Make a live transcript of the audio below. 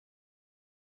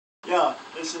Yeah,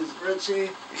 this is Richie,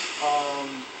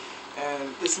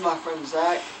 and this is my friend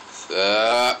Zach. What's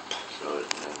up? So,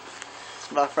 this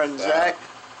is my friend Zach.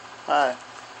 Hi.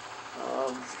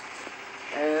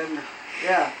 And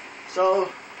yeah, so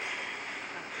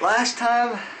last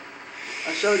time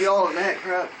I showed you all of that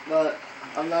crap, but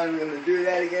I'm not even going to do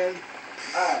that again.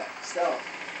 Alright, so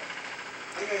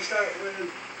I'm going to start with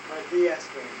my DS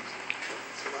games.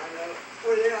 Let's find out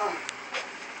where they are.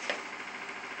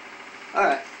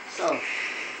 Alright, so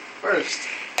first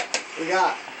we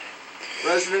got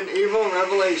Resident Evil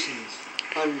Revelations.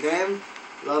 Fun game.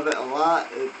 Love it a lot.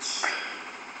 It's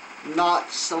not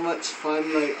so much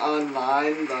fun like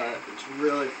online, but it's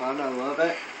really fun. I love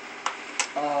it.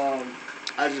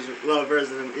 I just love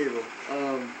Resident Evil.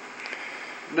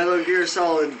 Metal Gear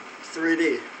Solid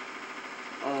 3D.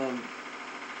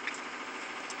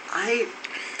 I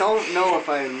don't know if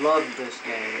I love this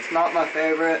game. It's not my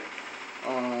favorite.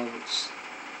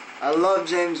 I love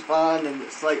James Bond, and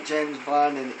it's like James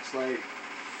Bond, and it's like...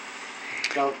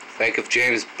 Like if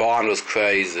James Bond was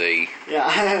crazy.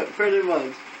 Yeah, pretty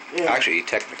much. Yeah. Actually, he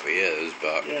technically is,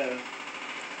 but... Yeah.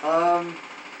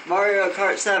 Mario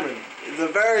Kart 7. The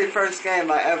very first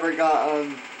game I ever got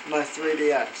on my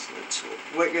 3DS. It's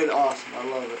wicked awesome. I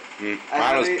love it.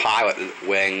 Mine was Pilot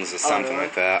Wings or something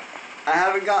like that. I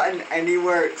haven't gotten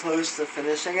anywhere close to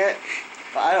finishing it,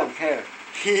 but I don't care.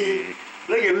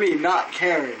 Look at me not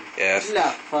caring. Yes. It's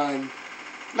not fun.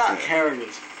 Not caring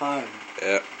is fun.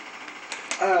 Yeah.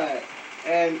 Alright,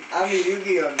 and I'm a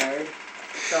Yu-Gi-Oh nerd,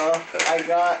 so I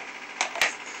got...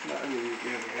 Not a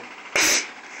Yu-Gi-Oh nerd.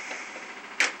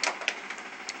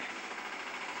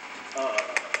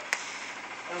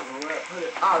 I don't know where I put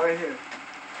it. Ah, right here.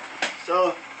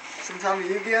 So, since I'm a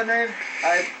Yu-Gi-Oh nerd,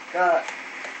 I got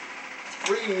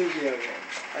 3 Yu-Gi-Oh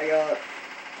games. I got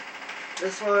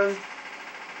this one,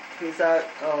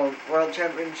 World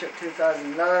Championship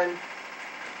 2009,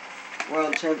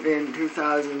 World Champion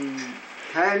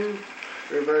 2010,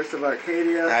 Reverse of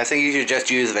Arcadia. I think you should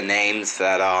just use the names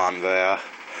that are on there.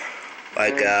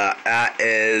 Like, that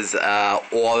is,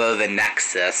 Over the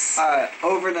Nexus. Alright,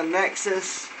 Over the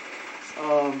Nexus.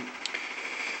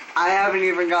 I haven't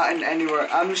even gotten anywhere.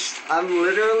 I'm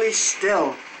literally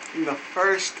still in the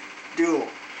first duel.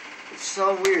 It's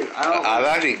so weird. I've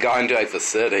actually gotten to, like, the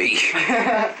city.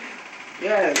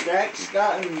 Yeah, Zach's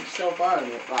gotten himself out of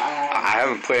it, but I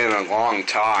haven't played in a long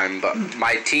time, but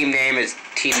my team name is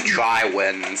Team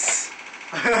Tri-Wins.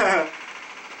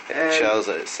 It shows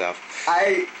it itself.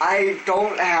 I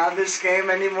don't have this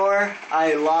game anymore.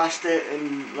 I lost it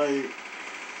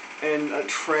in a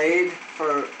trade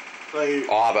for like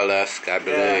Obelisk, I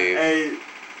believe. Yeah, a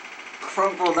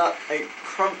crumpled up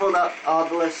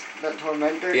obelisk that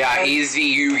Tormentor. Yeah, he's the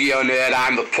Yu-Gi-Oh nerd.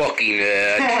 I'm the Pookie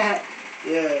nerd.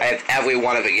 Yeah. I have every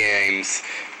one of the games.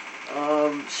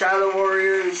 Shadow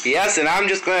Warriors. Yes, and I'm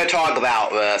just going to talk about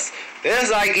this.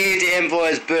 This I gave to him for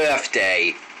his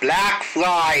birthday. Black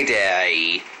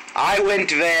Friday. I went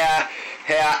there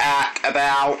here at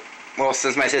about, well,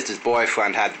 since my sister's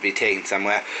boyfriend had to be taken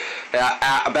somewhere,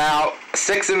 at about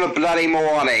 6 in the bloody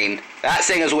morning. That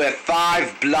thing is worth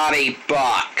 $5 bloody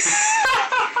bucks.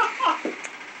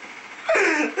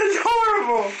 It's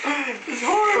horrible. It's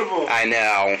horrible. I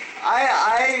know.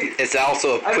 It's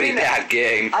also a pretty bad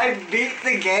game. I beat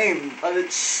the game, but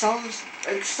it's so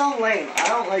lame. I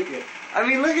don't like it. I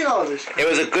mean, look at all this crap. It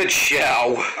was a good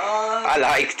show. I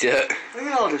liked it. Look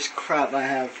at all this crap I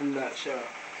have from that show.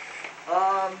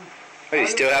 Oh, you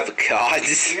still have the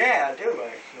cards? Yeah, I do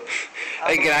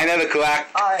actually. Again, I never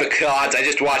collect the cards. I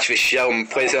just watch the show and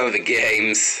play some of the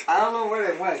games. I don't know where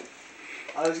they went.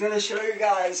 I was gonna show you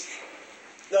guys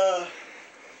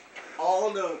all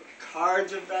the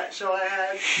cards of that show I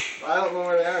had. I don't know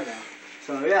where they are now.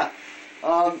 So yeah,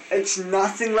 it's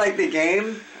nothing like the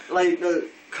game, like the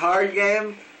card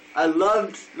game. I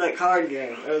loved that card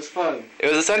game. It was fun. It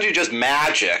was essentially just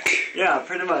Magic. Yeah,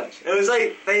 pretty much. It was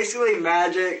like basically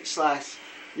Magic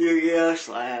 / Yu-Gi-Oh /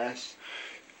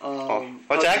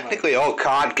 well, technically all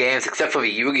card games except for the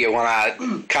Yu-Gi-Oh one I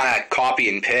kind of copy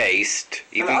and paste.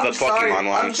 Even the Pokemon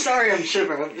one. I'm sorry I'm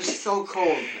shivering. I'm just so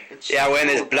cold. Yeah, we're in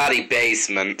this bloody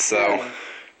basement, so...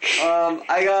 Yeah.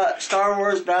 I got Star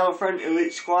Wars Battlefront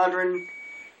Elite Squadron.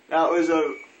 That was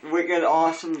a wicked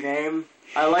awesome game.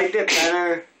 I liked it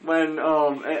better when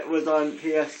it was on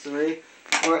PS3.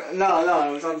 No,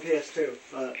 it was on PS2.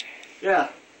 But yeah.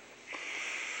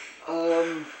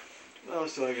 What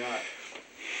else do I got?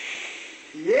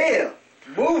 Yeah,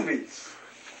 movies.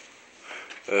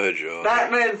 Joe.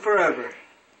 Batman Forever.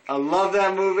 I love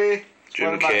that movie. It's Jim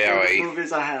one of my Carrey. favorite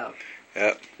movies I have.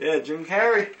 Yep. Yeah, Jim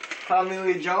Carrey, Tommy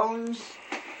Lee Jones,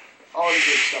 all the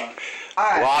good stuff.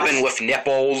 Alright. Robin with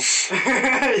nipples.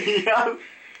 Yep.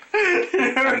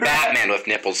 And Batman with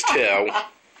nipples too.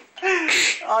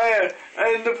 Oh yeah,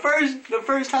 and the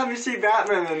first time you see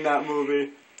Batman in that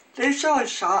movie, they show a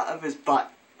shot of his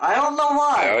butt. I don't know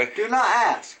why. Really? Do not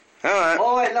ask. Alright.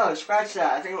 Oh wait, no, scratch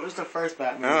that. I think it was the first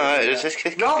Batman. Alright, just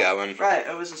keep going. Right,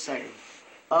 it was the same.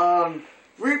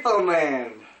 Repo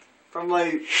Man. From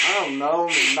like, I don't know,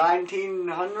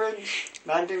 1900s?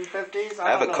 1950s? I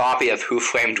have a copy of Who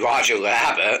Framed Roger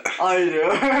Rabbit. Oh, you do?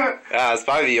 Yeah, it's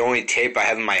probably the only tape I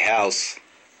have in my house.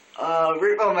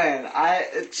 Repo Man.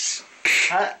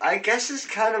 I guess it's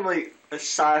kind of like a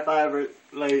sci-fi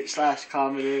slash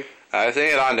comedy. I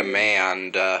think it's on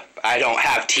demand. I don't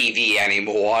have TV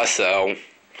anymore, so.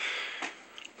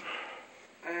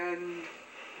 And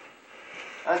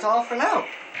that's all for now.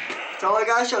 That's all I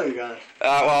gotta show you guys.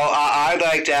 Well, I'd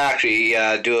like to actually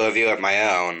do a review of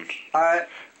my own. Alright.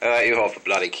 You hold the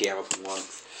bloody camera for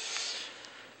once.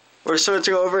 We're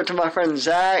switching over to my friend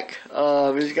Zach.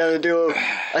 He's gonna do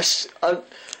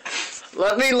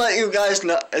let me let you guys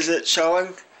know. Is it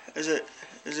showing? Is it?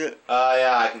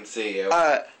 Yeah, I can see you.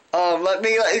 Alright. Let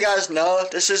me let you guys know.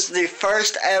 This is the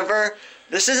first ever.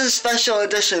 This is a special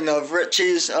edition of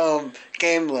Richies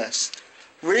game list.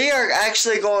 We are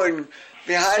actually going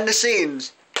behind the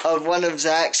scenes of one of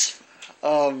Zach's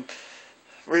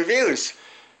reviews.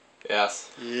 Yes.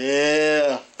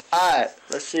 Yeah. Alright,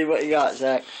 let's see what you got,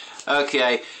 Zach.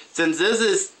 Okay, since this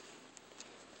is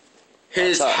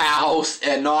his house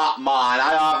and not mine,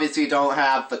 I obviously don't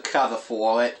have the cover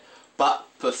for it, but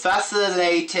Professor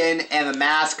Layton and the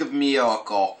Mask of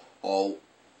Miracle. Oh,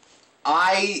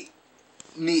 I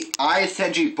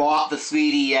essentially bought the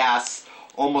 3DS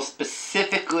almost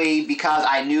specifically because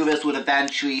I knew this would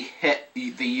eventually hit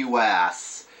the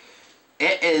US.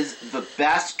 It is the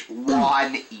best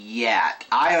one yet.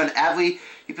 I own every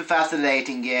Professor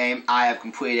Layton game. I have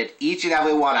completed each and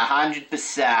every one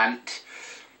 100%.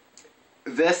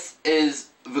 This is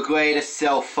the greatest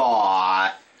so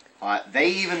far. They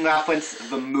even reference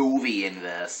the movie in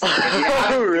this. If you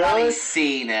haven't really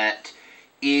seen it,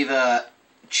 either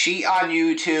cheat on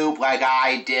YouTube like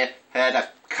I did a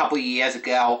couple years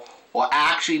ago, or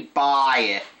actually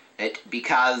buy it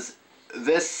because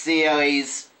this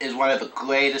series is one of the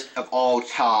greatest of all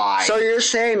time. So you're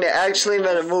saying they actually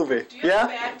made a movie? Do you have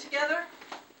a bag together?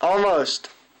 Almost.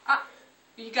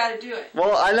 You gotta do it.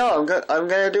 Well, I know. I'm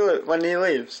gonna do it when he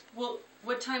leaves. Well,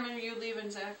 what time are you leaving,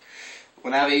 Zach?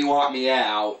 Whenever you want me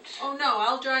out. Oh no,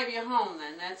 I'll drive you home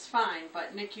then. That's fine.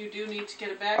 But Nick, you do need to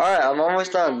get a bag. Alright, I'm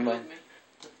almost done, with me.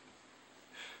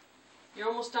 You're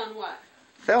almost done what?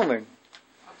 Filming.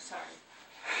 I'm sorry.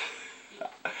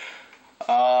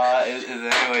 Is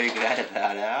there any way you can edit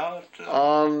that out?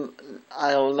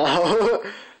 I don't know.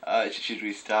 Should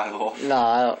we start off? No,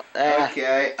 I don't.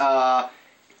 Okay,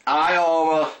 I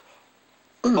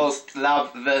almost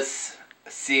love this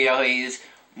series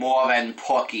more than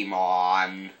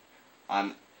Pokemon.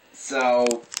 So,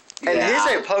 yeah. And he's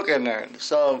a Pokemon nerd,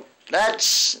 so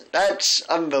that's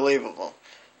unbelievable.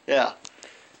 Yeah.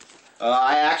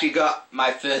 I actually got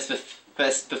my first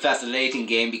Professor Layton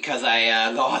game because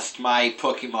I lost my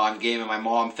Pokemon game and my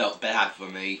mom felt bad for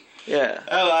me. Yeah.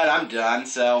 Alright, I'm done,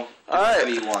 so whatever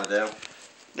you want to do.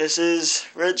 This is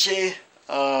Richie,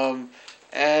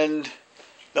 and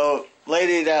the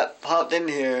lady that popped in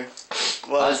here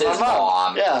was his my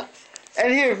mom. Yeah.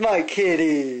 And here's my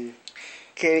kitty.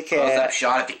 Kitty cat. Close up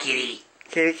shot at the kitty.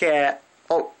 Kitty cat.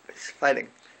 Oh, he's fighting.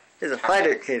 He's a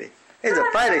fighter kitty. He's a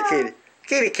fighter kitty.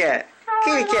 Kitty cat.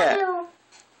 Kitty cat.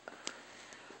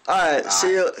 Alright,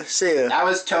 see you. That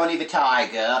was Tony the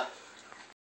Tiger.